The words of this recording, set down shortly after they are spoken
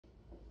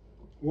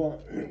One,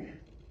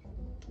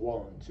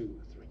 one, two,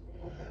 three.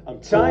 I'm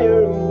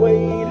tired of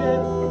waiting.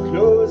 I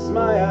close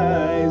my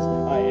eyes.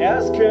 I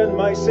ask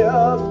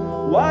myself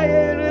why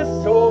it is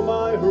so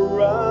my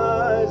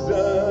horizon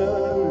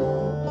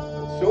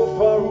so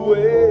far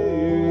away.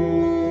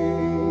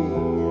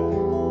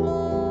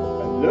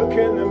 I look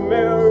in the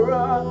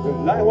mirror, the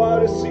light what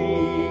I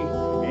see,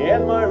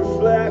 and my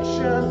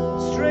reflection,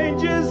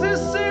 strangers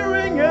is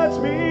staring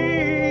at me.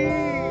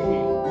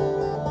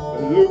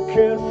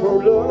 Looking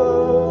for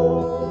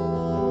love,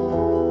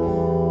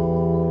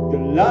 the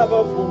love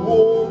of a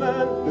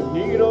woman, the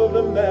need of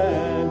a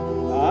man.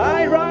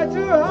 I try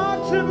too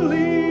hard to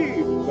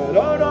believe, but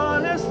I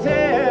don't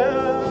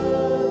understand.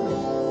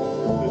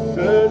 The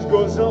search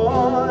goes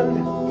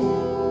on,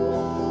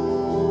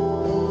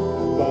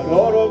 but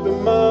out of the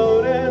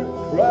mountain,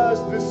 across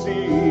the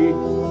sea,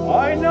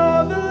 I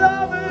know the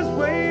love is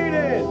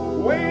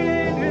waiting,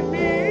 waiting in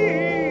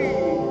me,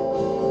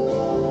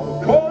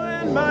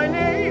 calling my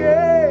name.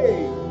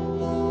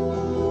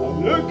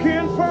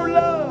 Looking for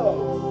love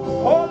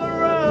all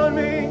around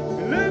me,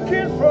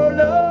 looking for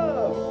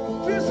love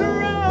to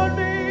surround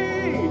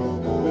me,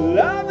 the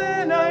love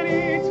that I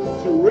need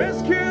to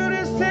rescue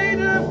the state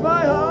of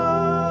my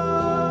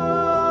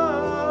heart.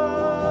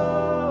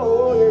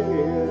 Oh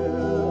yeah.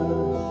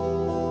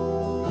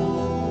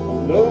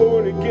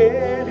 Alone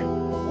again,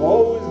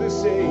 always the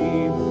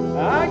same.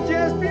 I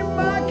just been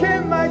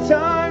marking my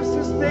times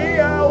since the day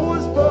I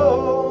was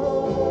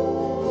born,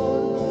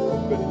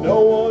 but no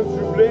one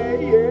to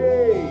blame.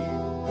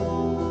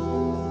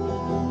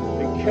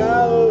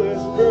 Candle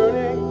is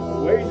burning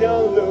way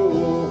down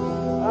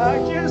low. I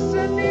just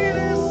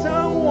needed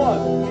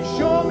someone to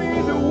show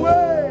me the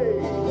way,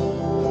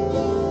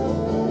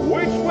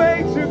 which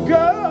way to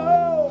go.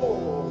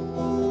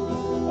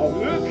 I'm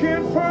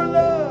looking for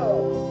love.